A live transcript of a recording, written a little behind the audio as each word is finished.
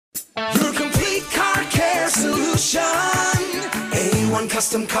Motion, A1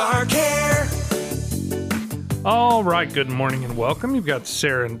 Custom Car Care. All right, good morning and welcome. You've got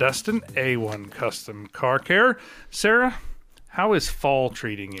Sarah and Dustin, A1 Custom Car Care. Sarah, how is fall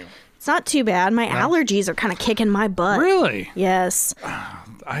treating you? It's not too bad. My allergies are kind of kicking my butt. Really? Yes.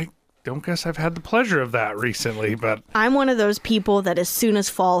 I don't guess I've had the pleasure of that recently, but... I'm one of those people that as soon as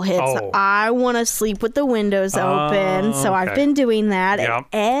fall hits, I want to sleep with the windows open. So I've been doing that. Yep. And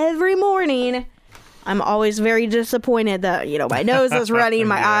every morning, I'm always very disappointed that, my nose is running,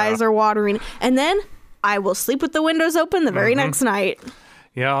 my eyes are watering. And then I will sleep with the windows open the very next night.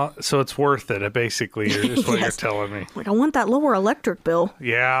 Yeah, so it's worth it, basically, is what you're telling me. I don't want that lower electric bill.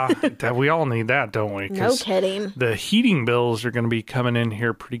 Yeah, we all need that, don't we? No kidding. The heating bills are going to be coming in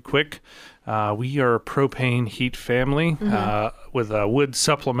here pretty quick. We are a propane heat family with a wood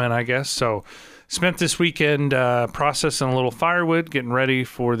supplement, I guess. So spent this weekend processing a little firewood, getting ready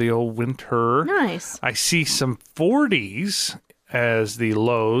for the old winter. Nice. I see some 40s as the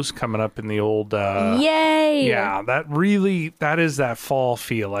lows coming up in the old... Yay! Yeah, that is that fall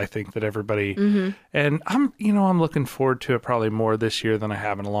feel, I think, that everybody... And I'm looking forward to it probably more this year than I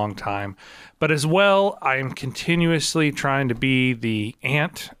have in a long time. But as well, I'm continuously trying to be the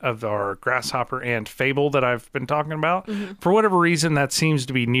ant of our grasshopper ant fable that I've been talking about. For whatever reason, that seems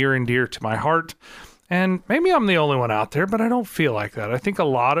to be near and dear to my heart. And maybe I'm the only one out there, but I don't feel like that. I think a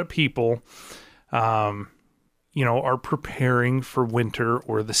lot of people... are preparing for winter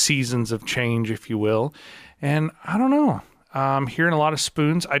or the seasons of change, if you will. And I don't know. I'm hearing a lot of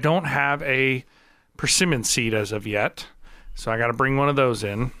spoons. I don't have a persimmon seed as of yet, so I got to bring one of those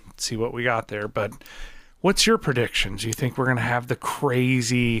in, see what we got there. But what's your predictions? You think we're going to have the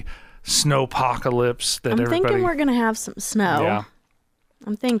crazy snowpocalypse that I'm thinking we're going to have some snow. Yeah.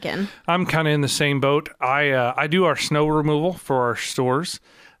 I'm thinking. I'm kind of in the same boat. I do our snow removal for our stores.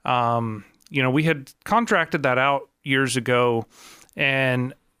 We had contracted that out years ago,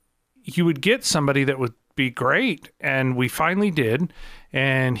 and you would get somebody that would be great, and we finally did.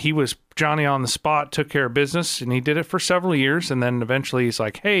 And he was Johnny on the spot, took care of business, and he did it for several years. And then eventually he's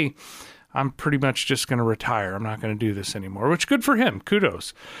like, hey, I'm pretty much just going to retire. I'm not going to do this anymore, which good for him.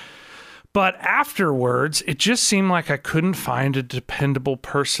 Kudos. But afterwards, it just seemed like I couldn't find a dependable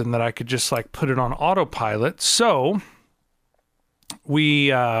person that I could just put it on autopilot. So...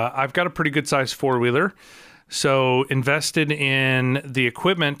 I've got a pretty good sized four-wheeler, so invested in the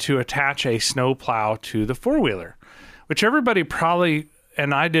equipment to attach a snow plow to the four-wheeler, which everybody probably,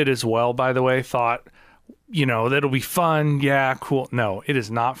 and I did as well, by the way, thought, that'll be fun. Yeah, cool. No, it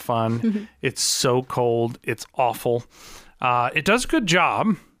is not fun. It's so cold. It's awful. It does a good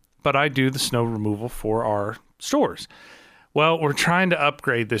job, but I do the snow removal for our stores. Well, we're trying to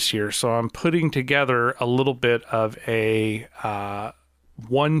upgrade this year, so I'm putting together a little bit of a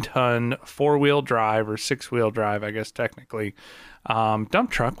 1-ton 4-wheel drive or 6-wheel drive, I guess technically,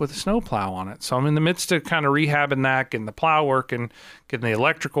 dump truck with a snowplow on it. So I'm in the midst of kind of rehabbing that, getting the plow working, getting the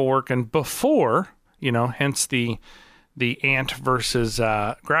electrical working before, hence the ant versus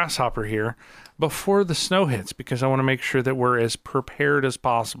grasshopper here, before the snow hits, because I want to make sure that we're as prepared as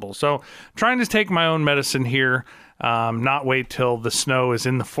possible. So trying to take my own medicine here, not wait till the snow is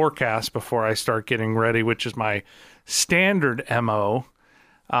in the forecast before I start getting ready, which is my standard MO.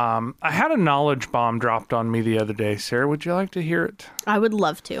 I had a knowledge bomb dropped on me the other day. Sarah, would you like to hear it? I would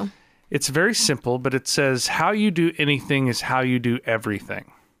love to. It's very simple, but it says, how you do anything is how you do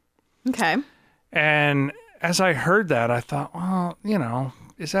everything. Okay. And as I heard that, I thought, well,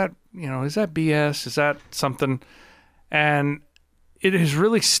 is that BS? Is that something? And it has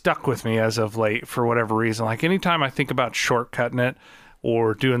really stuck with me as of late for whatever reason. Like anytime I think about shortcutting it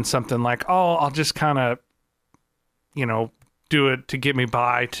or doing something like, I'll just kind of, do it to get me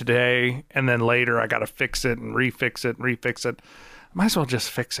by today. And then later I got to fix it and refix it and refix it. Might as well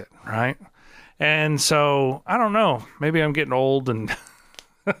just fix it. Right. And so I don't know, maybe I'm getting old and,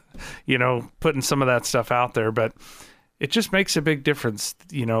 putting some of that stuff out there, but it just makes a big difference.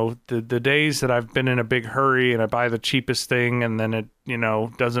 The days that I've been in a big hurry and I buy the cheapest thing and then it,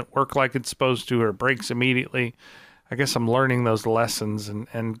 doesn't work like it's supposed to or breaks immediately. I guess I'm learning those lessons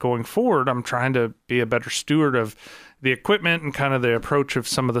and going forward, I'm trying to be a better steward of the equipment and kind of the approach of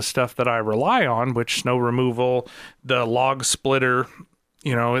some of the stuff that I rely on, which snow removal, the log splitter,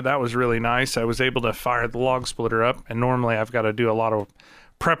 that was really nice. I was able to fire the log splitter up, and normally I've got to do a lot of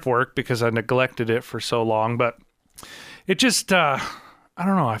prep work because I neglected it for so long, but it just, I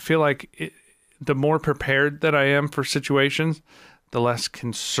don't know. I feel like the more prepared that I am for situations, the less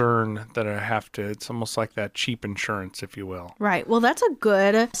concern that I have to. It's almost like that cheap insurance, if you will. Right. Well, that's a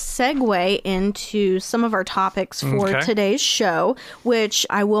good segue into some of our topics for today's show, which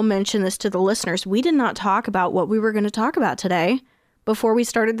I will mention this to the listeners. We did not talk about what we were going to talk about today before we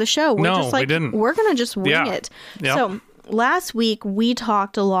started the show. We're just like, we didn't. We're going to just wing it. Yep. So last week, we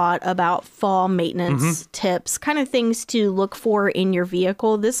talked a lot about fall maintenance tips, kind of things to look for in your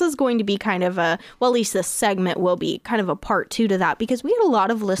vehicle. This is going to be kind of at least this segment will be kind of a part 2 to that, because we had a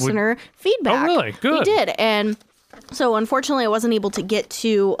lot of listener feedback. Oh, really? Good. We did. And so unfortunately, I wasn't able to get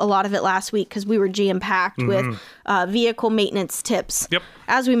to a lot of it last week because we were jam-packed with vehicle maintenance tips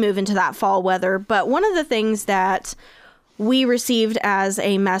as we move into that fall weather. But one of the things that we received as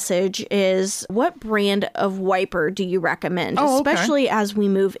a message is, what brand of wiper do you recommend, especially as we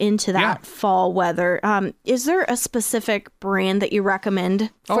move into that fall weather? Is there a specific brand that you recommend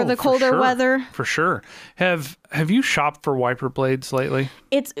for the colder weather? For sure. Have you shopped for wiper blades lately?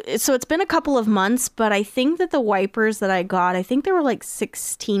 It's been a couple of months, but I think that the wipers that I got, I think they were like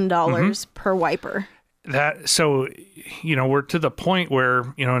 $16 per wiper. We're to the point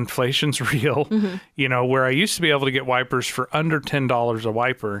where, inflation's real, where I used to be able to get wipers for under $10 a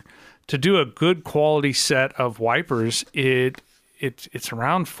wiper. To do a good quality set of wipers, it's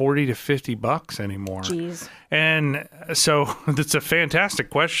around $40 to $50 anymore. Jeez. And so that's a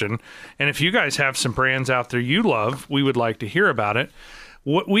fantastic question. And if you guys have some brands out there you love, we would like to hear about it.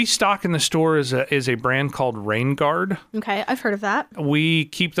 What we stock in the store is a brand called Rain Guard. Okay, I've heard of that. We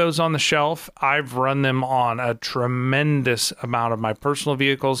keep those on the shelf. I've run them on a tremendous amount of my personal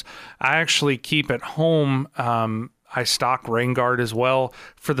vehicles. I actually keep at home. I stock Rain Guard as well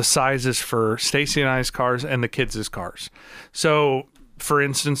for the sizes for Stacy and I's cars and the kids' cars. So, for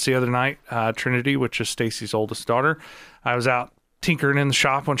instance, the other night, Trinity, which is Stacy's oldest daughter, I was out tinkering in the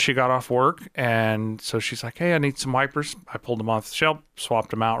shop when she got off work, and so she's like, hey, I need some wipers. I pulled them off the shelf, swapped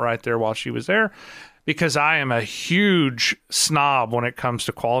them out right there while she was there, because I am a huge snob when it comes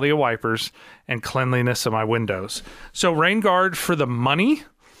to quality of wipers and cleanliness of my windows. So Rain Guard, for the money,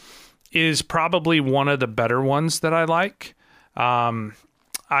 is probably one of the better ones that I like. I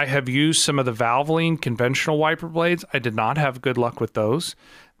have used some of the Valvoline conventional wiper blades. I did not have good luck with those.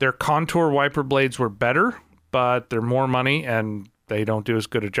 Their contour wiper blades were better, but they're more money and they don't do as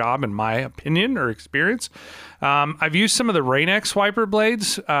good a job, in my opinion or experience. I've used some of the Rain-X wiper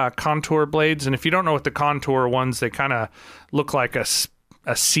blades, contour blades, and if you don't know what the contour ones, they kind of look like a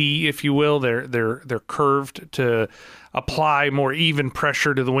C, if you will. They're curved to apply more even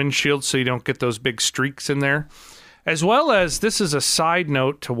pressure to the windshield so you don't get those big streaks in there. As well as, this is a side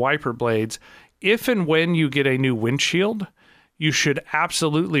note to wiper blades, if and when you get a new windshield, you should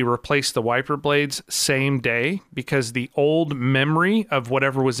absolutely replace the wiper blades same day, because the old memory of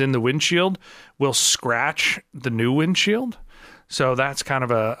whatever was in the windshield will scratch the new windshield. So that's kind of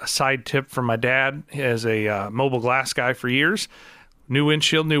a side tip from my dad as a mobile glass guy for years. New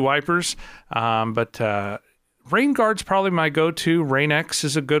windshield, new wipers. But Rain Guard's probably my go-to. Rain-X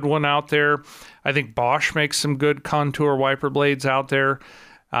is a good one out there. I think Bosch makes some good contour wiper blades out there.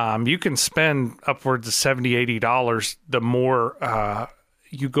 You can spend upwards of $70, $80 the more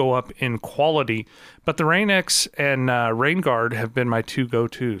you go up in quality. But the Rain-X and Rain Guard have been my two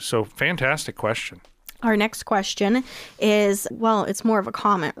go-tos. So fantastic question. Our next question is, it's more of a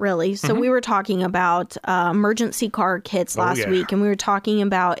comment, really. So we were talking about emergency car kits last week, and we were talking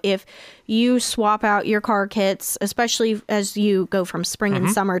about if you swap out your car kits, especially as you go from spring and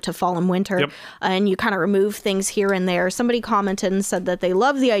summer to fall and winter, and you kind of remove things here and there. Somebody commented and said that they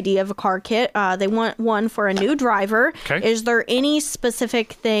love the idea of a car kit. They want one for a new driver. Okay. Is there any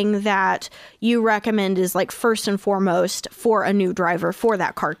specific thing that you recommend is like first and foremost for a new driver for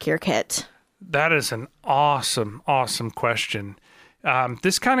that car care kit? That is an awesome, awesome question.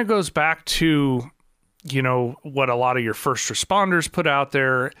 This kind of goes back to, what a lot of your first responders put out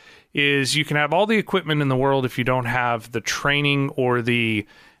there is you can have all the equipment in the world if you don't have the training or the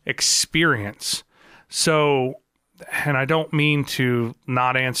experience. So, and I don't mean to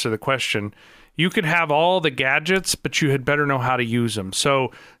not answer the question. You could have all the gadgets, but you had better know how to use them.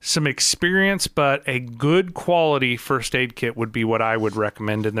 So some experience, but a good quality first aid kit would be what I would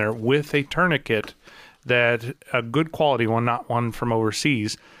recommend in there, with a tourniquet, that a good quality one, not one from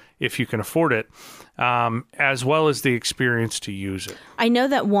overseas, if you can afford it. as well as the experience to use it. I know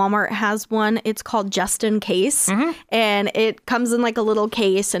that Walmart has one. It's called Just In Case. And it comes in like a little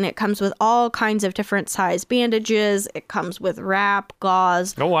case, and it comes with all kinds of different size bandages. It comes with wrap,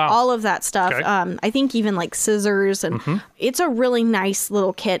 gauze, all of that stuff. Okay. I think even like scissors. And it's a really nice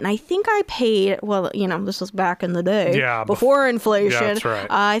little kit. And I think I paid, well, this was back in the day. Yeah, before inflation. Yeah, that's right.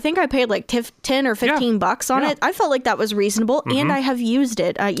 I think I paid like 10 or 15 bucks on it. I felt like that was reasonable. And I have used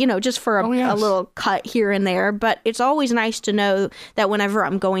it, just for a little cut here and there. But it's always nice to know that whenever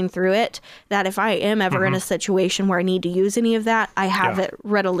I'm going through it, that if I am ever in a situation where I need to use any of that, I have it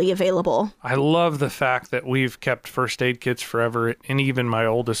readily available. I love the fact that we've kept first aid kits forever. And even my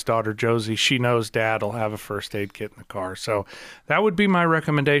oldest daughter, Josie, she knows Dad will have a first aid kit in the car. So that would be my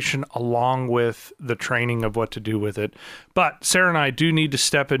recommendation, along with the training of what to do with it. But Sarah and I do need to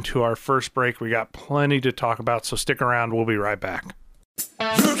step into our first break. We got plenty to talk about, so stick around. We'll be right back.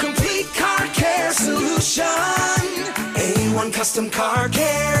 Your complete car care solution. A1 Custom Car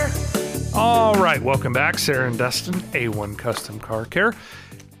Care. All right, welcome back, Sarah and Dustin, A1 Custom Car Care.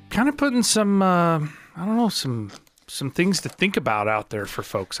 Kind of putting some, some things to think about out there for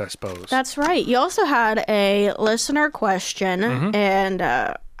folks, I suppose. That's right. You also had a listener question, and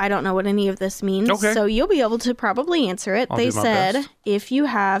I don't know what any of this means, so you'll be able to probably answer it. They said, if you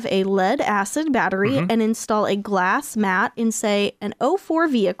have a lead acid battery and install a glass mat in, say, an 04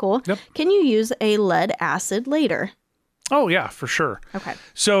 vehicle, can you use a lead acid later? Oh, yeah, for sure. Okay.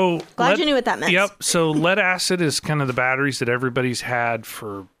 So glad you knew what that meant. Yep. So lead acid is kind of the batteries that everybody's had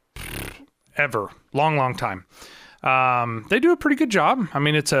for ever, long time. They do a pretty good job. I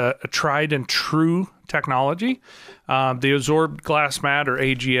mean, it's a tried and true technology. The absorbed glass mat, or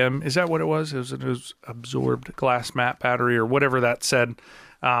AGM, is that what it was? It was absorbed glass mat battery, or whatever that said.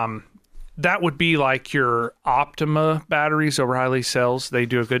 That would be like your Optima batteries. O'Reilly sells. They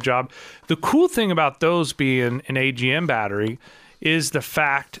do a good job. The cool thing about those being an AGM battery is the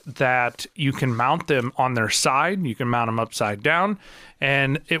fact that you can mount them on their side. You can mount them upside down,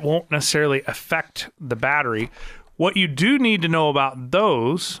 and it won't necessarily affect the battery. What you do need to know about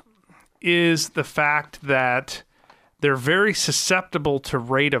those is the fact that they're very susceptible to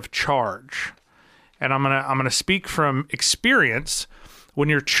rate of charge. And I'm gonna speak from experience. When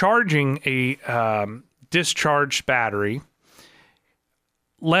you're charging a discharged battery,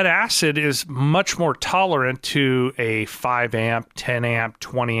 lead acid is much more tolerant to a 5 amp, 10 amp,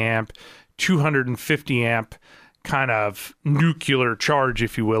 20 amp, 250 amp kind of nuclear charge,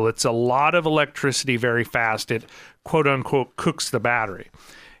 if you will. It's a lot of electricity very fast. It, quote unquote, cooks the battery.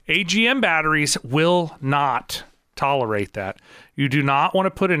 AGM batteries will not tolerate that. You do not want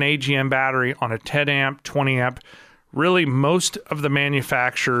to put an AGM battery on a 10 amp, 20 amp. Really, most of the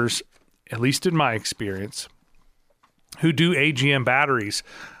manufacturers, at least in my experience, who do AGM batteries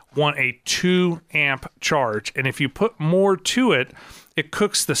want a 2 amp charge. And if you put more to it, it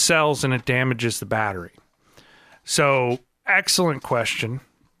cooks the cells and it damages the battery. So, excellent question.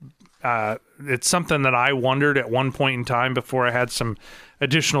 It's something that I wondered at one point in time before I had some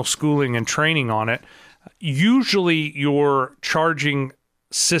additional schooling and training on it. Usually, your charging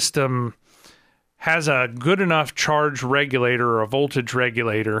system has a good enough charge regulator or a voltage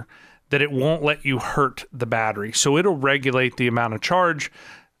regulator that it won't let you hurt the battery. So it'll regulate the amount of charge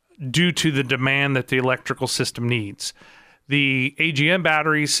due to the demand that the electrical system needs. The AGM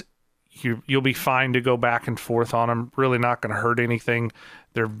batteries, you'll be fine to go back and forth on them. Really not going to hurt anything.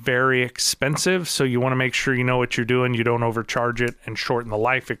 They're very expensive, so you want to make sure you know what you're doing. You don't overcharge it and shorten the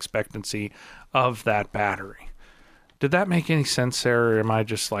life expectancy of that battery. Did that make any sense, Sarah, or am I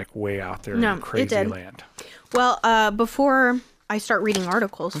just like way out there in crazy land? Well, before I start reading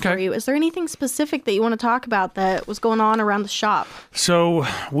articles for you, is there anything specific that you want to talk about that was going on around the shop? So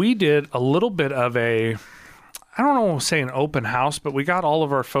we did a little bit of I don't know, say an open house, but we got all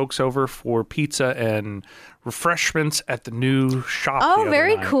of our folks over for pizza and refreshments at the new shop. Oh,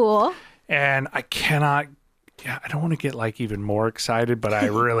 very cool. And I don't want to get like even more excited, but I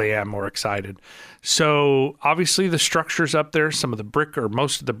really am more excited. So obviously the structure's up there. Some of the brick, or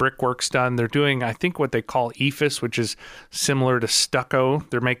most of the brickwork's done. They're doing, I think, what they call EIFS, which is similar to stucco.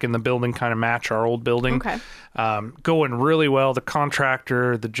 They're making the building kind of match our old building. Okay. Going really well. The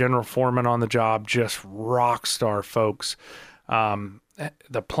contractor, the general foreman on the job, just rock star folks.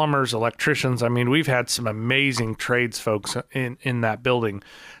 The plumbers, electricians. I mean, we've had some amazing trades folks in that building.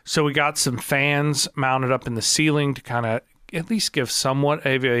 So we got some fans mounted up in the ceiling to kind of at least give somewhat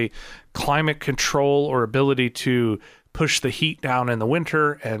of a climate control or ability to push the heat down in the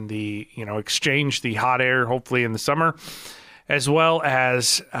winter and exchange the hot air hopefully in the summer. as well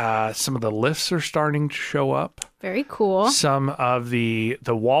as some of the lifts are starting to show up. Very cool. Some of the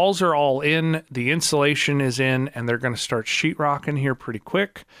walls are all in, the insulation is in, and they're going to start sheetrocking here pretty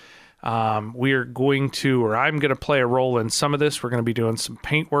quick. We are going to, or I'm going to play a role in some of this. We're going to be doing some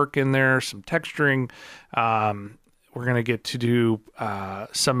paint work in there, some texturing. We're going to get to do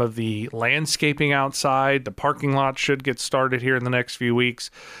some of the landscaping outside. The parking lot should get started here in the next few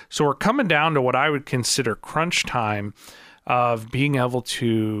weeks. So we're coming down to what I would consider crunch time of being able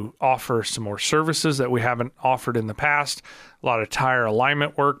to offer some more services that we haven't offered in the past. A lot of tire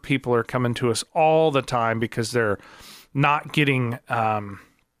alignment work. People are coming to us all the time because they're not getting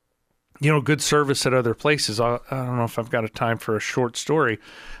good service at other places. I don't know if I've got a time for a short story.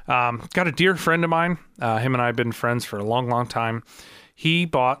 Got a dear friend of mine. Him and I have been friends for a long, long time. He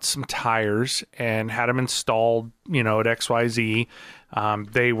bought some tires and had them installed, at XYZ.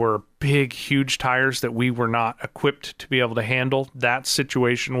 They were big, huge tires that we were not equipped to be able to handle. That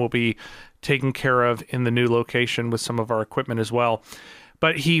situation will be taken care of in the new location with some of our equipment as well.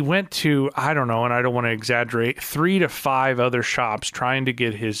 But he went to, I don't know, and I don't want to exaggerate, 3 to 5 other shops trying to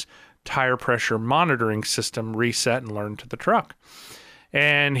get his tire pressure monitoring system reset and learned to the truck.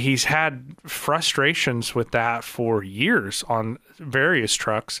 And he's had frustrations with that for years on various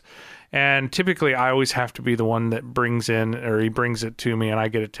trucks. And typically I always have to be the one that brings he brings it to me and I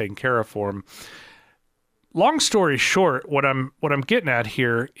get it taken care of for him. Long story short, what I'm getting at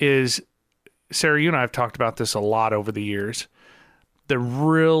here is, Sarah, you and I have talked about this a lot over the years. The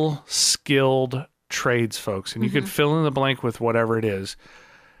real skilled trades folks, and you could fill in the blank with whatever it is.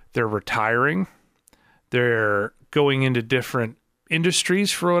 They're retiring. They're going into different industries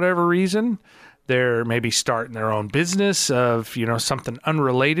for whatever reason. They're maybe starting their own business of, something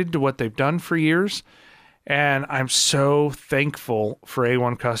unrelated to what they've done for years. And I'm so thankful for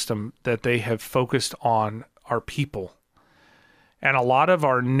A1 Custom that they have focused on our people. And a lot of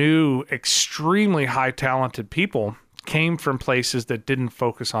our new, extremely high talented people came from places that didn't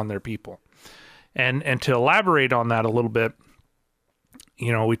focus on their people. And to elaborate on that a little bit,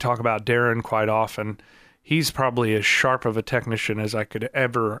 we talk about Darren quite often. He's probably as sharp of a technician as I could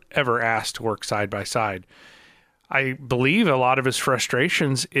ever ask to work side by side. I believe a lot of his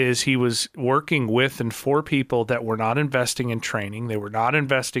frustrations is he was working with and for people that were not investing in training. They were not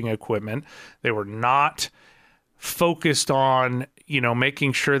investing in equipment. They were not focused on,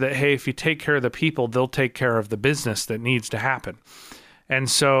 making sure that, hey, if you take care of the people, they'll take care of the business that needs to happen. And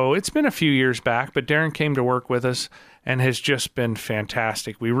so it's been a few years back, but Darren came to work with us and has just been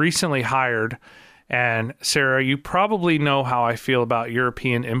fantastic. We recently hired, and Sarah, you probably know how I feel about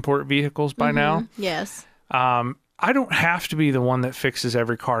European import vehicles by now. Yes. I don't have to be the one that fixes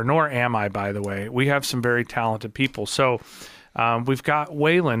every car, nor am I, by the way. We have some very talented people. So we've got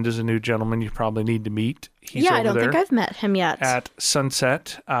Wayland as a new gentleman you probably need to meet. He's I don't think I've met him yet. At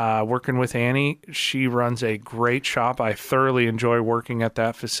Sunset, working with Annie. She runs a great shop. I thoroughly enjoy working at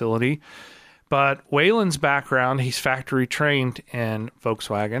that facility. But Wayland's background, he's factory trained in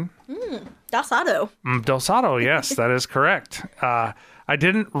Volkswagen. Das Auto. Das Auto, yes, that is correct. I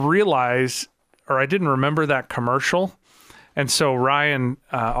didn't realize, or I didn't remember that commercial. And so Ryan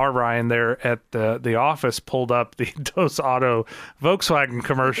there at the office pulled up the Dos Auto Volkswagen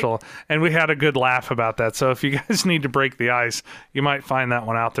commercial, and we had a good laugh about that. So if you guys need to break the ice, you might find that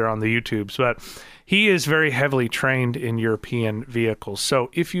one out there on the YouTubes. But he is very heavily trained in European vehicles. So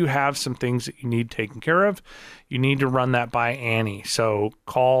if you have some things that you need taken care of, you need to run that by Annie. So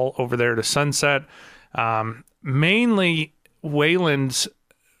call over there to Sunset. Mainly Wayland's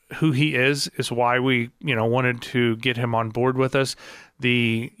who he is why we, wanted to get him on board with us.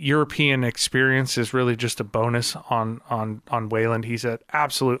 The European experience is really just a bonus on Wayland. He's an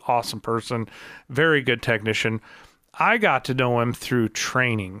absolute awesome person, very good technician. I got to know him through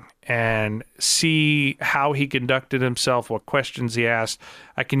training and see how he conducted himself, what questions he asked.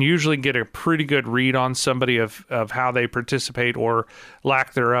 I can usually get a pretty good read on somebody of how they participate or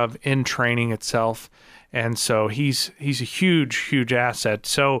lack thereof in training itself. And so he's a huge, huge asset.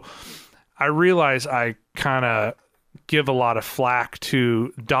 So I realize I kind of give a lot of flack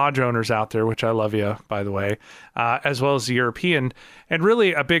to Dodge owners out there, which I love you, by the way, as well as the European. And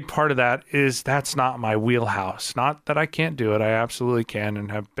really a big part of that is that's not my wheelhouse. Not that I can't do it. I absolutely can and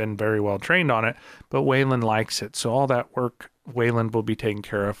have been very well trained on it, but Wayland likes it. So all that work Wayland will be taking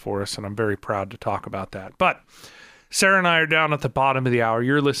care of for us, and I'm very proud to talk about that. But Sarah and I are down at the bottom of the hour.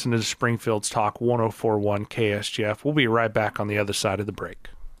 You're listening to Springfield's Talk 104.1 KSGF. We'll be right back on the other side of the break.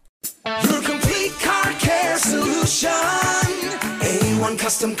 Your complete car care solution. A1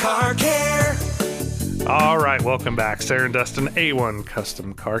 Custom Car Care. All right, welcome back. Sarah and Dustin, A1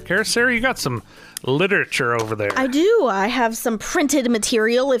 Custom Car Care. Sarah, you got some literature over there. I do. I have some printed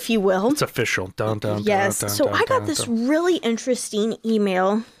material, if you will. It's official. Dun, dun, yes. Dun, so dun, I got this really interesting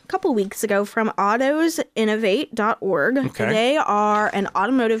email a couple weeks ago from autosinnovate.org. Okay. They are an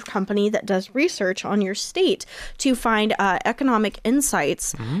automotive company that does research on your state to find economic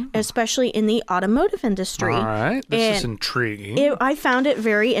insights, especially in the automotive industry. All right. This is intriguing. I found it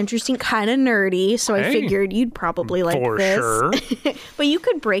very interesting, kind of nerdy, so I figured you'd probably like this. For sure. But you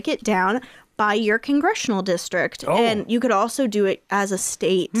could break it down by your congressional district. Oh. And you could also do it as a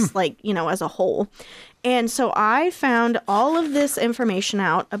state, like, as a whole. And so I found all of this information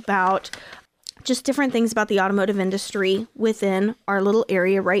out about just different things about the automotive industry within our little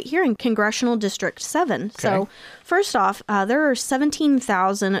area right here in Congressional District 7. Okay. So first off, there are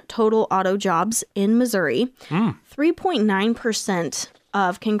 17,000 total auto jobs in Missouri. 3.9%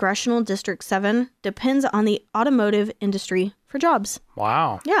 of Congressional District 7 depends on the automotive industry for jobs.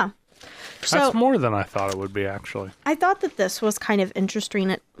 Wow. Yeah. That's more than I thought it would be, actually. I thought that this was kind of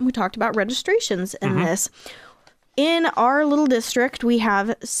interesting. We talked about registrations in this. In our little district, we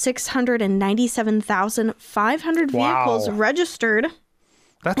have 697,500 vehicles registered.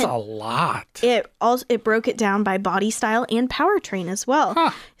 That's a lot. It broke it down by body style and powertrain as well. Huh.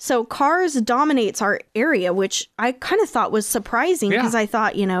 So cars dominates our area, which I kind of thought was surprising because I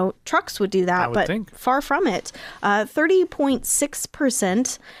thought, trucks would do that, but far from it.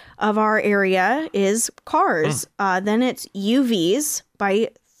 30.6% of our area is cars. Then it's UVs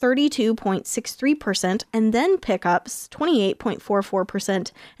by 32.63%, and then pickups, 28.44%,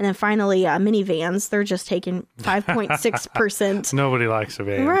 and then finally minivans, they're just taking 5.6%. Nobody likes a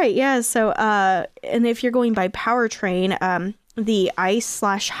van. Right, yeah. So, and if you're going by powertrain, the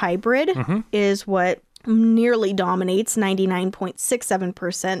ICE/hybrid is what nearly dominates,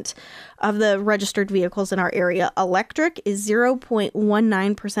 99.67% of the registered vehicles in our area. Electric is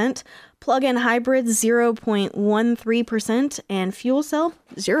 0.19%. Plug-in hybrid, 0.13%, and fuel cell,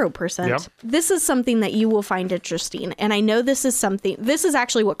 0%. Yep. This is something that you will find interesting. And I know this is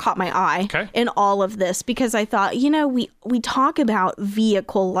actually what caught my eye in all of this, because I thought, we talk about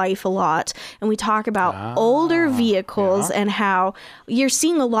vehicle life a lot, and we talk about older vehicles and how you're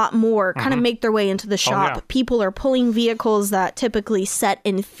seeing a lot more kind of make their way into the shop. People are pulling vehicles that typically set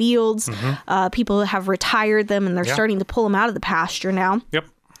in fields. People have retired them, and they're starting to pull them out of the pasture now. Yep.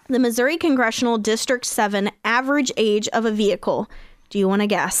 The Missouri Congressional District 7 average age of a vehicle. Do you want to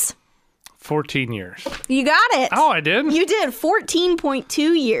guess? 14 years. You got it. Oh, I did? You did.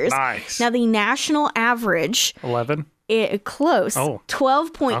 14.2 years. Nice. Now, the national average... 11? Close. Oh.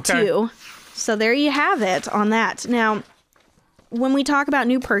 12.2. Okay. So there you have it on that. Now... when we talk about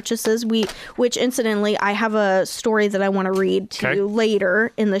new purchases, which incidentally, I have a story that I want to read to you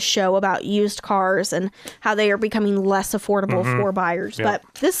later in the show about used cars and how they are becoming less affordable for buyers. Yep. But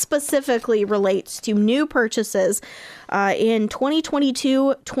this specifically relates to new purchases. In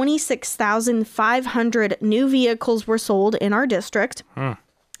 2022, 26,500 new vehicles were sold in our district.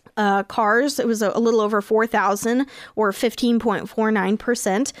 Cars, it was a little over 4,000, or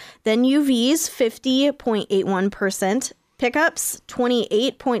 15.49%. Then UVs, 50.81%. Pickups,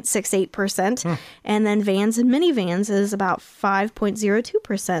 28.68%, and then vans and minivans is about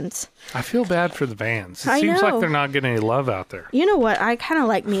 5.02%. I feel bad for the vans. It seems like they're not getting any love out there. You know what? I kind of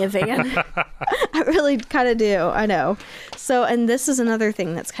like me a van. I really kind of do. I know. So, and this is another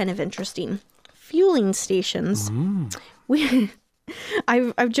thing that's kind of interesting. Fueling stations.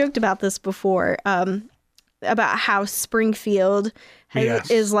 I've joked about this before, about how Springfield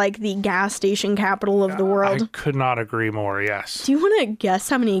is like the gas station capital of the world. I could not agree more, yes. Do you want to guess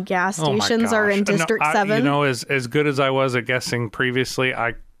how many gas stations are in District 7? As good as I was at guessing previously,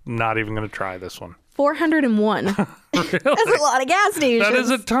 I'm not even going to try this one. 401. Really? That's a lot of gas stations. That is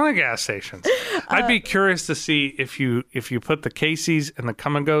a ton of gas stations. I'd be curious to see if you put the Casey's and the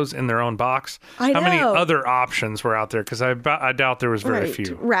Come and Goes in their own box, how many other options were out there, because I doubt there was very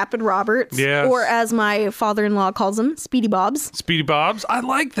few. Rapid Roberts. Yes. Or as my father-in-law calls them, Speedy Bobs. Speedy Bobs? I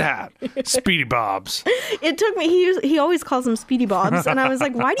like that. Speedy Bobs. It took me, he always calls them Speedy Bobs, and I was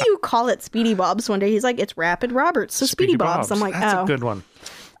like, why do you call it Speedy Bobs? One day he's like, it's Rapid Roberts, so Speedy Bobs. I'm like, that's a good one.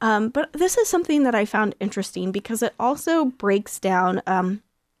 But this is something that I found interesting because it also breaks down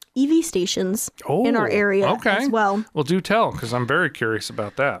EV stations in our area as well. Well, do tell, because I'm very curious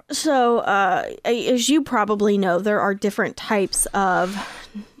about that. So, as you probably know, there are different types of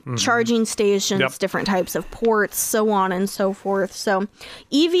charging stations, different types of ports, so on and so forth. So,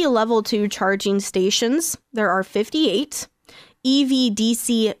 EV level 2 charging stations, there are 58. EV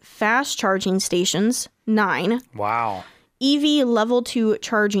DC fast charging stations, 9. Wow. EV level 2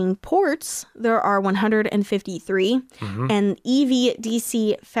 charging ports, there are 153. And EV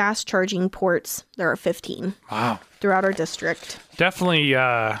DC fast charging ports, there are 15. Wow. Throughout our district. Definitely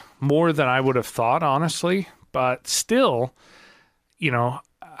more than I would have thought, honestly. But still,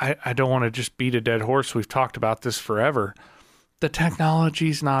 I don't want to just beat a dead horse. We've talked about this forever. The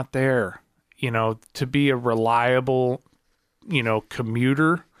technology's not there, to be a reliable,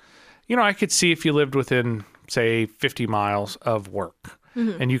 commuter. I could see if you lived within, say, 50 miles of work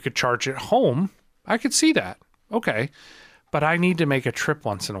and you could charge at home, I could see that. Okay. But I need to make a trip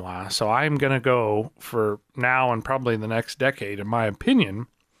once in a while. So I'm going to go for now and probably the next decade, in my opinion,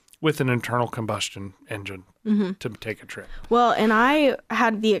 with an internal combustion engine to take a trip. Well, and I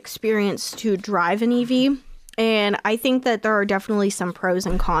had the experience to drive an EV, and I think that there are definitely some pros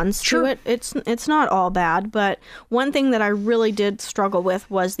and cons to it. It's not all bad, but one thing that I really did struggle with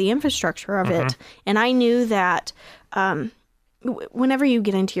was the infrastructure of it. And I knew that whenever you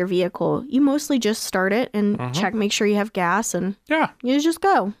get into your vehicle, you mostly just start it and make sure you have gas, and you just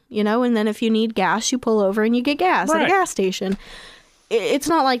go, and then if you need gas, you pull over and you get gas at a gas station. It's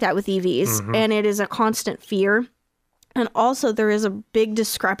not like that with EVs, and it is a constant fear. And also there is a big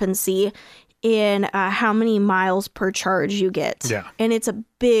discrepancy in how many miles per charge you get. Yeah. And it's a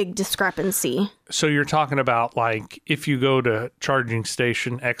big discrepancy. So you're talking about like if you go to charging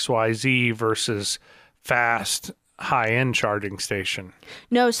station XYZ versus fast high-end charging station.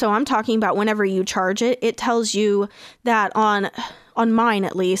 No, so I'm talking about whenever you charge it, it tells you that on mine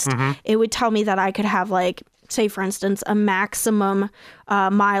at least, it would tell me that I could have like, say for instance, a maximum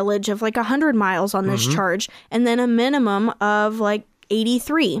mileage of like 100 miles on this charge, and then a minimum of like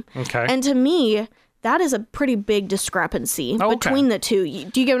 83. Okay. And to me, that is a pretty big discrepancy between the two.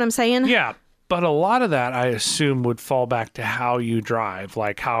 Do you get what I'm saying? Yeah, but a lot of that I assume would fall back to how you drive,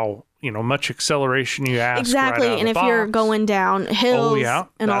 like how much acceleration you ask. Exactly, right out and of if you're going down hills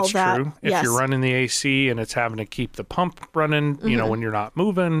and all that. True. If you're running the AC and it's having to keep the pump running, when you're not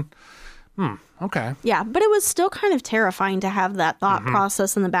moving. Okay. Yeah, but it was still kind of terrifying to have that thought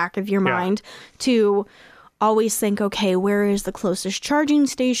process in the back of your mind to always think, okay, where is the closest charging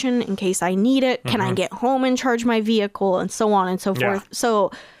station in case I need it? Can I get home and charge my vehicle, and so on and so forth.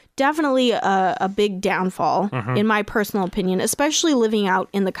 So definitely a big downfall in my personal opinion, especially living out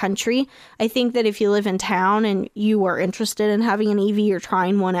in the country. I think that if you live in town and you are interested in having an EV or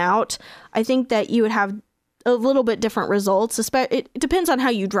trying one out, I think that you would have a little bit different results. It depends on how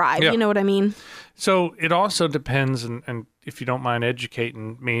you drive. You know what I mean? So it also depends, and if you don't mind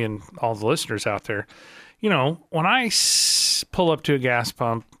educating me and all the listeners out there, when I pull up to a gas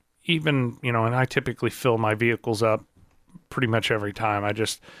pump, even, and I typically fill my vehicles up pretty much every time.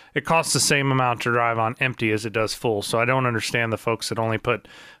 It costs the same amount to drive on empty as it does full. So I don't understand the folks that only put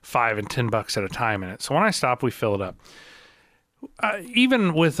 $5 and $10 at a time in it. So when I stop, we fill it up.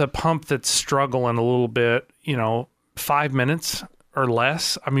 Even with a pump that's struggling a little bit, 5 minutes or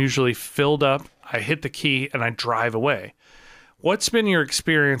less, I'm usually filled up. I hit the key and I drive away. What's been your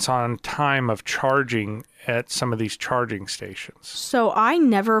experience on time of charging at some of these charging stations? So I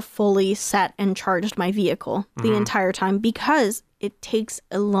never fully sat and charged my vehicle the entire time because it takes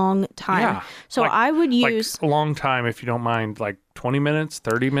a long time. Yeah. So I would use... a long time, if you don't mind, like 20 minutes,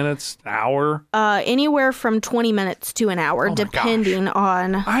 30 minutes, an hour? Anywhere from 20 minutes to an hour, depending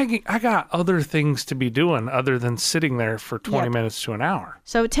on... I got other things to be doing other than sitting there for 20 minutes to an hour.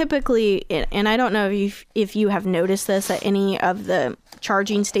 So typically, and I don't know if you have noticed this at any of the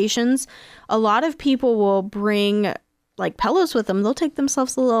charging stations, a lot of people will bring like pillows with them. They'll take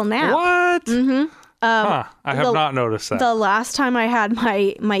themselves a little nap. What? I have not noticed that. The last time I had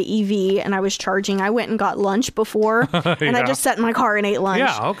my EV and I was charging, I went and got lunch before, and I just sat in my car and ate lunch.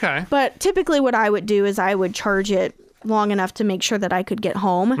 Yeah, okay. But typically what I would do is I would charge it long enough to make sure that I could get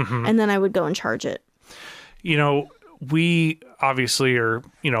home, and then I would go and charge it. We obviously are,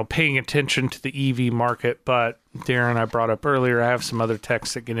 paying attention to the EV market, but Darren, I brought up earlier, I have some other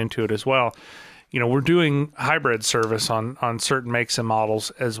techs that get into it as well. We're doing hybrid service on certain makes and models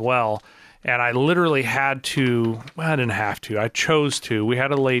as well. And I literally had to, I didn't have to, I chose to. We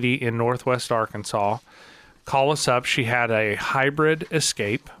had a lady in Northwest Arkansas call us up. She had a hybrid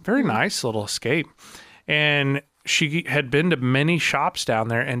Escape, very nice little Escape. And she had been to many shops down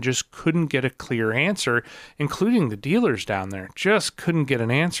there and just couldn't get a clear answer, including the dealers down there. Just couldn't get an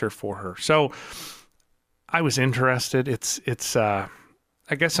answer for her. So I was interested. It's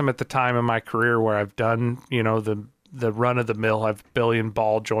I guess I'm at the time in my career where I've done, the run of the mill. I've billion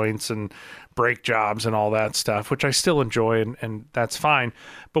ball joints and brake jobs and all that stuff, which I still enjoy, and that's fine.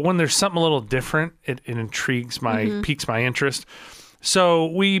 But when there's something a little different, it intrigues piques my interest. So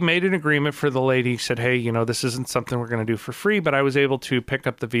we made an agreement for the lady, said, hey, this isn't something we're going to do for free, but I was able to pick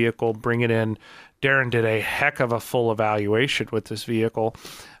up the vehicle, bring it in. Darren did a heck of a full evaluation with this vehicle.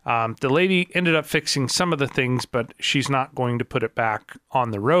 The lady ended up fixing some of the things, but she's not going to put it back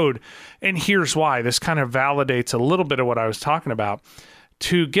on the road. And here's why. This kind of validates a little bit of what I was talking about.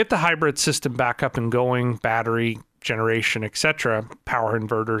 To get the hybrid system back up and going, battery, generation, etc., power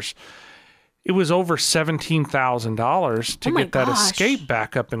inverters, it was over $17,000 to get that Escape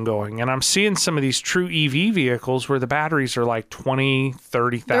back up and going. And I'm seeing some of these true EV vehicles where the batteries are like $20,000,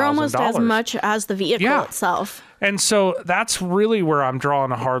 $30,000. They're almost as much as the vehicle itself. And so that's really where I'm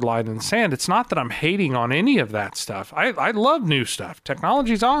drawing a hard line in the sand. It's not that I'm hating on any of that stuff. I love new stuff.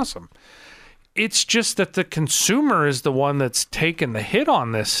 Technology's awesome. It's just that the consumer is the one that's taken the hit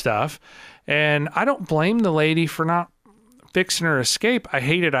on this stuff. And I don't blame the lady for not fixing her Escape. I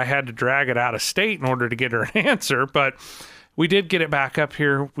hated I had to drag it out of state in order to get her an answer, but we did get it back up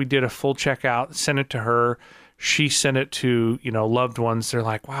here. We did a full checkout, sent it to her. She sent it to, loved ones. They're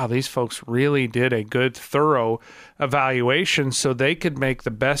like, wow, these folks really did a good, thorough evaluation so they could make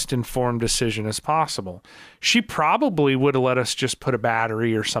the best informed decision as possible. She probably would have let us just put a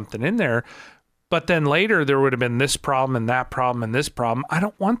battery or something in there, but then later there would have been this problem and that problem and this problem. I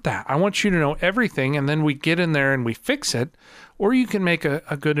don't want that. I want you to know everything, and then we get in there and we fix it. Or you can make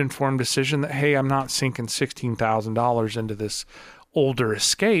a good informed decision that, hey, I'm not sinking $16,000 into this older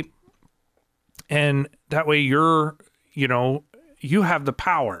Escape. And that way you have the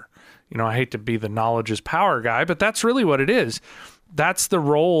power. I hate to be the knowledge is power guy, but that's really what it is. That's the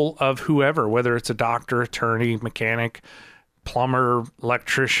role of whoever, whether it's a doctor, attorney, mechanic, plumber,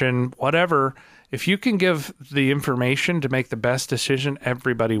 electrician, whatever. If you can give the information to make the best decision,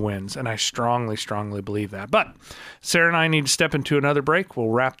 everybody wins. And I strongly, strongly believe that. But Sarah and I need to step into another break. We'll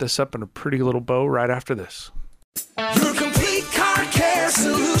wrap this up in a pretty little bow right after this. Your complete car care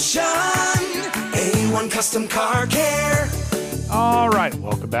solution. A1 Custom Car Care. All right.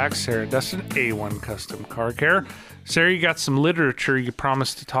 Welcome back, Sarah and Dustin, A1 Custom Car Care. Sarah, you got some literature. You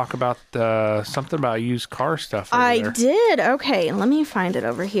promised to talk about something about used car stuff over there. I did. Okay, let me find it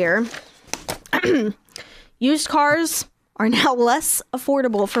over here. Used cars are now less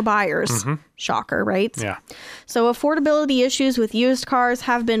affordable for buyers. Mm-hmm. Shocker, right? Yeah. So affordability issues with used cars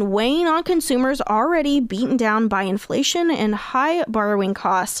have been weighing on consumers already beaten down by inflation and high borrowing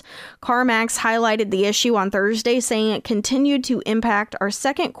costs. CarMax highlighted the issue on Thursday, saying it continued to impact our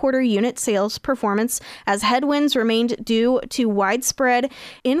second quarter unit sales performance as headwinds remained due to widespread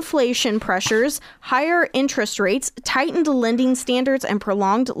inflation pressures, higher interest rates, tightened lending standards, and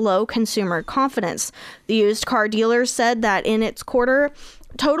prolonged low consumer confidence. The used car dealer said that in its quarter,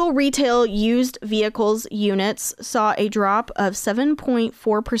 total retail used vehicles units saw a drop of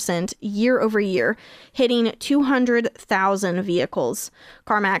 7.4% year over year, hitting 200,000 vehicles.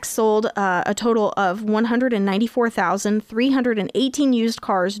 CarMax sold a total of 194,318 used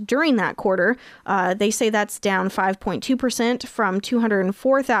cars during that quarter. They say that's down 5.2% from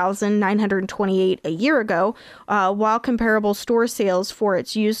 204,928 a year ago, while comparable store sales for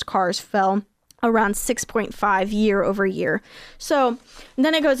its used cars fell around 6.5 year over year. So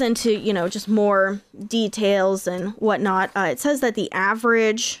then it goes into, just more details and whatnot. It says that the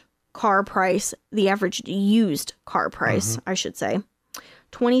average used car price, I should say,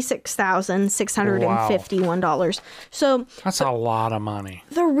 $26,651. So that's a lot of money.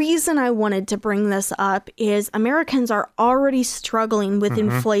 The reason I wanted to bring this up is Americans are already struggling with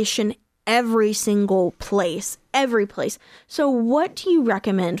inflation every single place, every place. So what do you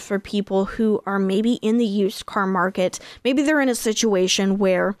recommend for people who are maybe in the used car market? Maybe they're in a situation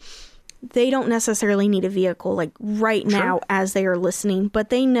where they don't necessarily need a vehicle like right now as they are listening, but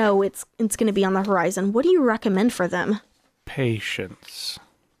they know it's going to be on the horizon. What do you recommend for them? Patience.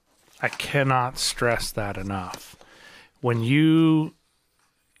 I cannot stress that enough. When you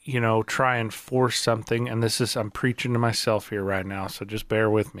try and force something, and I'm preaching to myself here right now, so just bear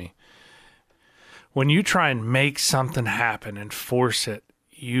with me. When you try and make something happen and force it,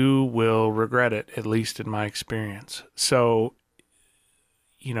 you will regret it, at least in my experience. So,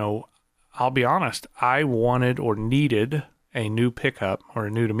 I'll be honest, I wanted or needed a new pickup or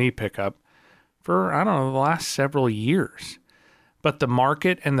a new to me pickup for, the last several years. But the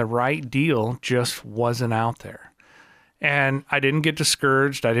market and the right deal just wasn't out there. And I didn't get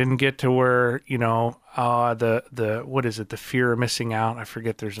discouraged. I didn't get to where, what is it? The fear of missing out. I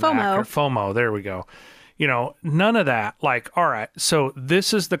forget there's an acronym. FOMO. There we go. None of that. Like, all right, so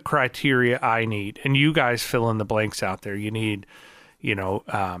this is the criteria I need. And you guys fill in the blanks out there. You need,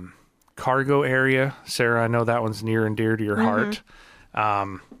 cargo area. Sarah, I know that one's near and dear to your heart.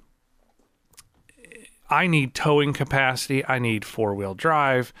 I need towing capacity. I need 4-wheel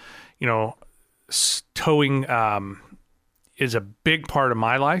drive. Towing is a big part of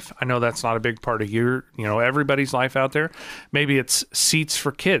my life. I know that's not a big part of everybody's life out there. Maybe it's seats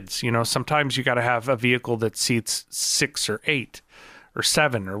for kids. Sometimes you got to have a vehicle that seats 6 or 8 or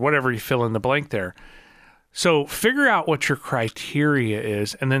 7 or whatever you fill in the blank there. So figure out what your criteria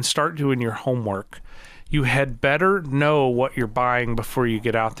is and then start doing your homework. You had better know what you're buying before you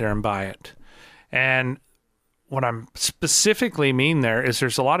get out there and buy it. And what I'm specifically mean there is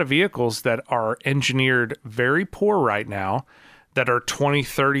there's a lot of vehicles that are engineered very poor right now that are $20,000,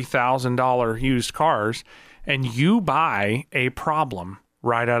 $30,000 used cars, and you buy a problem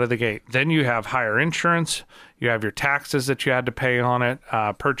right out of the gate. Then you have higher insurance, you have your taxes that you had to pay on it,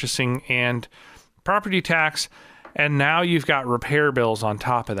 purchasing and property tax, and now you've got repair bills on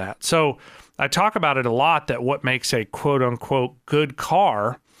top of that. So I talk about it a lot that what makes a quote-unquote good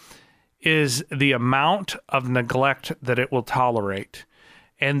car is the amount of neglect that it will tolerate.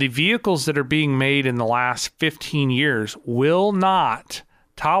 And the vehicles that are being made in the last 15 years will not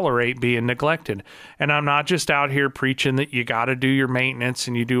tolerate being neglected. And I'm not just out here preaching that you got to do your maintenance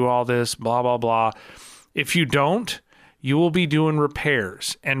and you do all this, blah, blah, blah. If you don't, you will be doing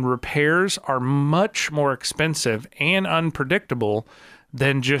repairs. And repairs are much more expensive and unpredictable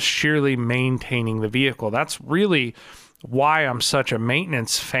than just sheerly maintaining the vehicle. That's really why I'm such a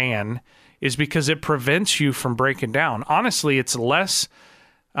maintenance fan, is because it prevents you from breaking down. Honestly, it's less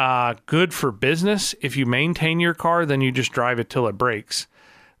good for business if you maintain your car than you just drive it till it breaks.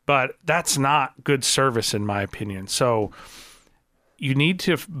 But that's not good service in my opinion. So you need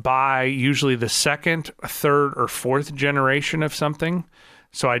to buy usually the second, third, or fourth generation of something.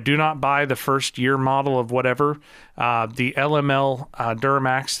 So I do not buy the first year model of whatever. The LML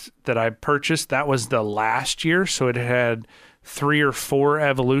Duramax that I purchased, that was the last year. So it had 3 or 4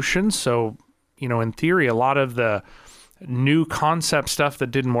 evolutions. So, in theory, a lot of the new concept stuff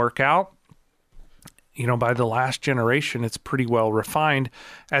that didn't work out, by the last generation, it's pretty well refined,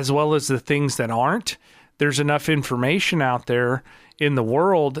 as well as the things that aren't. There's enough information out there in the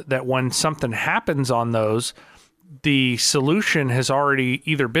world that when something happens on those, the solution has already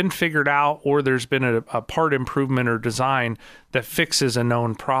either been figured out or there's been a part improvement or design that fixes a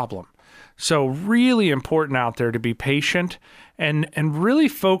known problem. So really important out there to be patient and really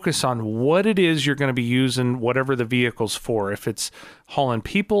focus on what it is you're going to be using whatever the vehicle's for. If it's hauling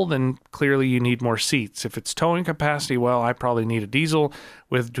people, then clearly you need more seats. If it's towing capacity, well, I probably need a diesel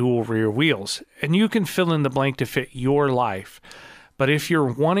with dual rear wheels. And you can fill in the blank to fit your life. But if you're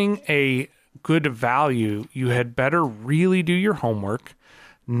wanting a good value, you had better really do your homework,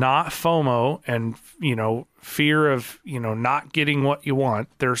 not FOMO and, fear of, not getting what you want.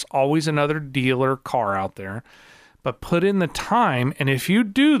 There's always another dealer car out there, but put in the time. And if you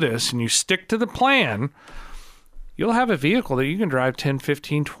do this and you stick to the plan, you'll have a vehicle that you can drive 10,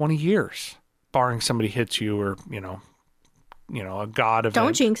 15, 20 years, barring somebody hits you or, a God event.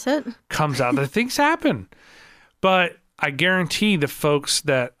 Don't jinx it. Comes out. The things happen. But I guarantee the folks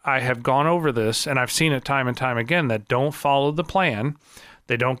that I have gone over this, and I've seen it time and time again, that don't follow the plan.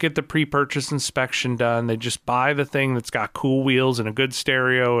 They don't get the pre-purchase inspection done. They just buy the thing that's got cool wheels and a good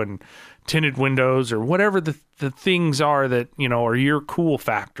stereo and tinted windows or whatever the things are that, are your cool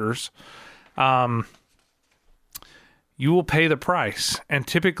factors. You will pay the price. And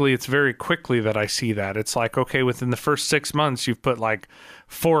typically it's very quickly that I see that. It's like, okay, within the first 6 months, you've put like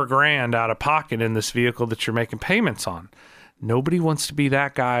 $4,000 out of pocket in this vehicle that you're making payments on. Nobody wants to be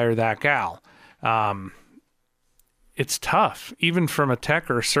that guy or that gal. It's tough, even from a tech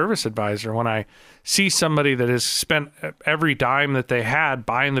or a service advisor. When I see somebody that has spent every dime that they had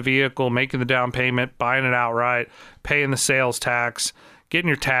buying the vehicle, making the down payment, buying it outright, paying the sales tax, getting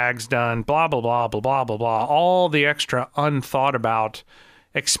your tags done, blah, blah, blah, blah, blah, blah, blah, all the extra unthought about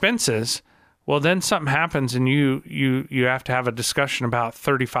expenses. Well, then something happens and you have to have a discussion about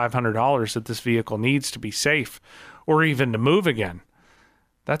 $3,500 that this vehicle needs to be safe or even to move again.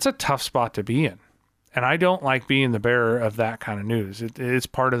 That's a tough spot to be in. And I don't like being the bearer of that kind of news. It's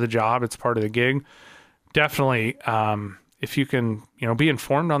part of the job. It's part of the gig. Definitely, if you can, be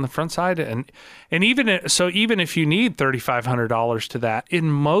informed on the front side, and even if you need $3,500 to that, in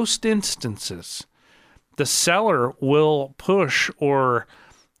most instances, the seller will push or,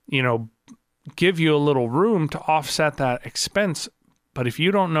 give you a little room to offset that expense. But if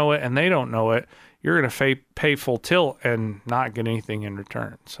you don't know it and they don't know it, you're going to pay full tilt and not get anything in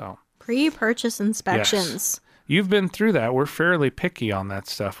return. So. Pre-purchase inspections. Yes. You've been through that. We're fairly picky on that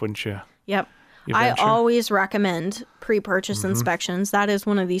stuff, wouldn't you? Yep. I always recommend pre-purchase inspections. That is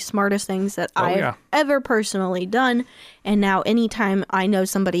one of the smartest things that I've ever personally done. And now anytime I know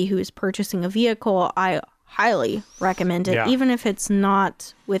somebody who is purchasing a vehicle, I highly recommend it, even if it's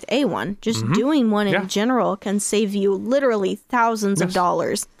not with A1. Just doing one in general can save you literally thousands of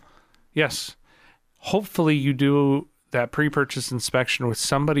dollars. Yes. Hopefully you do that pre-purchase inspection with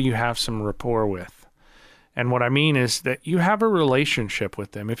somebody you have some rapport with. And what I mean is that you have a relationship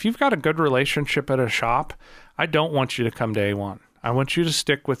with them. If you've got a good relationship at a shop, I don't want you to come to A1. I want you to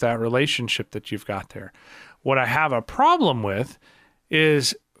stick with that relationship that you've got there. What I have a problem with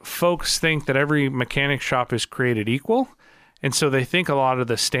is folks think that every mechanic shop is created equal. And so they think a lot of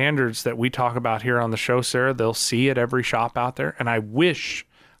the standards that we talk about here on the show, Sarah, they'll see at every shop out there. And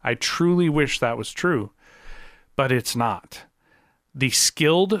I truly wish that was true, but it's not. The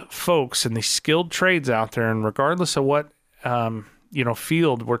skilled folks and the skilled trades out there, and regardless of what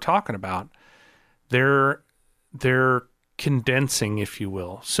field we're talking about, they're condensing, if you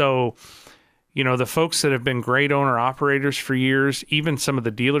will. So, the folks that have been great owner operators for years, even some of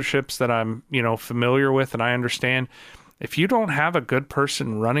the dealerships that I'm familiar with and I understand, if you don't have a good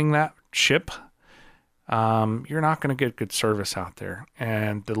person running that ship, you're not going to get good service out there.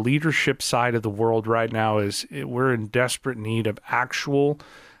 And the leadership side of the world right now we're in desperate need of actual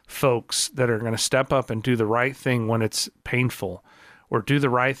folks that are going to step up and do the right thing when it's painful, or do the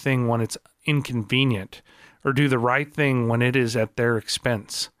right thing when it's inconvenient, or do the right thing when it is at their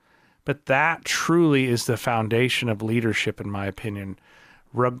expense. But that truly is the foundation of leadership, in my opinion.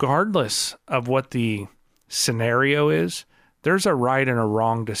 Regardless of what the scenario is, there's a right and a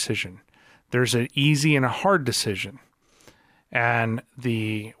wrong decision. There's an easy and a hard decision. And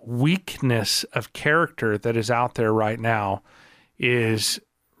the weakness of character that is out there right now is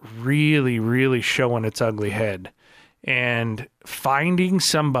really, really showing its ugly head. And finding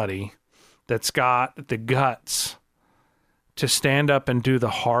somebody that's got the guts to stand up and do the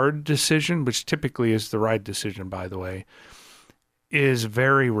hard decision, which typically is the right decision, by the way, is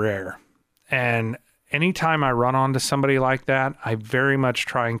very rare. And anytime I run onto somebody like that, I very much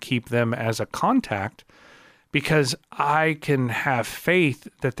try and keep them as a contact, because I can have faith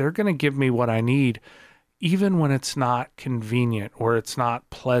that they're going to give me what I need, even when it's not convenient or it's not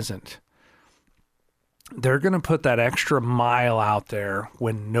pleasant. They're going to put that extra mile out there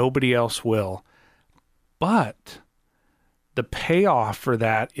when nobody else will. But the payoff for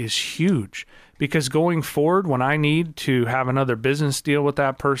that is huge, because going forward, when I need to have another business deal with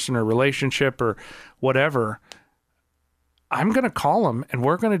that person or relationship or whatever, I'm going to call them and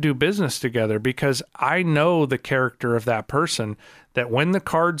we're going to do business together, because I know the character of that person, that when the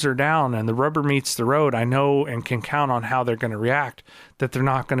cards are down and the rubber meets the road, I know and can count on how they're going to react, that they're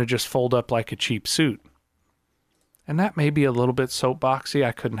not going to just fold up like a cheap suit. And that may be a little bit soapboxy.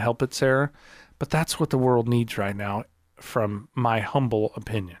 I couldn't help it, Sarah, but that's what the world needs right now, from my humble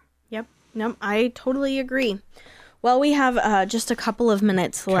opinion. Yep. No, I totally agree. Well, we have just a couple of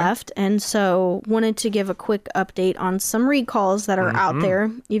minutes left, and so wanted to give a quick update on some recalls that are out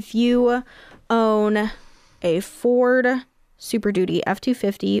there. If you own a Ford Super Duty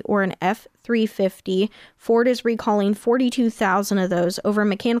F-250 or an F-350, Ford is recalling 42,000 of those over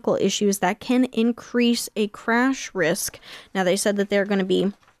mechanical issues that can increase a crash risk. Now, they said that they're going to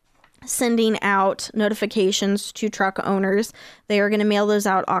be sending out notifications to truck owners. They are going to mail those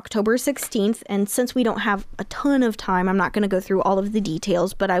out October 16th. And since we don't have a ton of time, I'm not going to go through all of the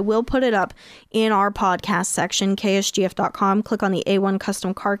details, but I will put it up in our podcast section, ksgf.com. Click on the A1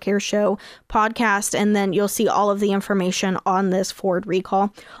 Custom Car Care Show podcast, and then you'll see all of the information on this Ford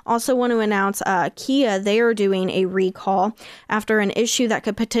recall. Also want to announce Kia, they are doing a recall after an issue that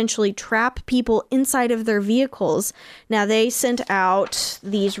could potentially trap people inside of their vehicles. Now, they sent out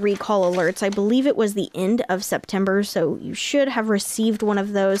these recall alerts. I believe it was the end of September, so you should have received one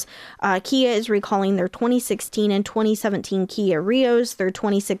of those. Kia is recalling their 2016 and 2017 Kia Rios, their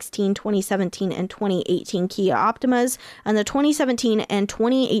 2016, 2017, and 2018 Kia Optimas, and the 2017 and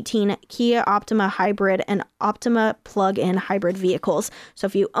 2018 Kia Optima Hybrid and Optima plug-in hybrid vehicles. So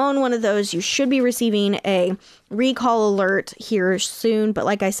if you own one of those, you should be receiving a recall alert here soon. But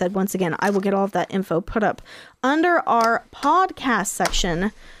like I said, once again, I will get all of that info put up under our podcast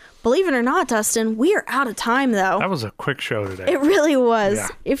section. Believe it or not, Dustin, we are out of time, though. That was a quick show today. It really was. Yeah.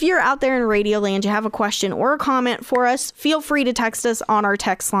 If you're out there in Radio Land, you have a question or a comment for us, feel free to text us on our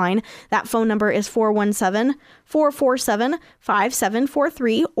text line. That phone number is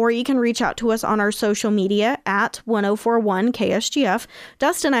 417-447-5743, or you can reach out to us on our social media at 1041 KSGF.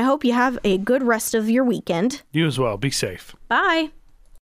 Dustin, I hope you have a good rest of your weekend. You as well. Be safe. Bye.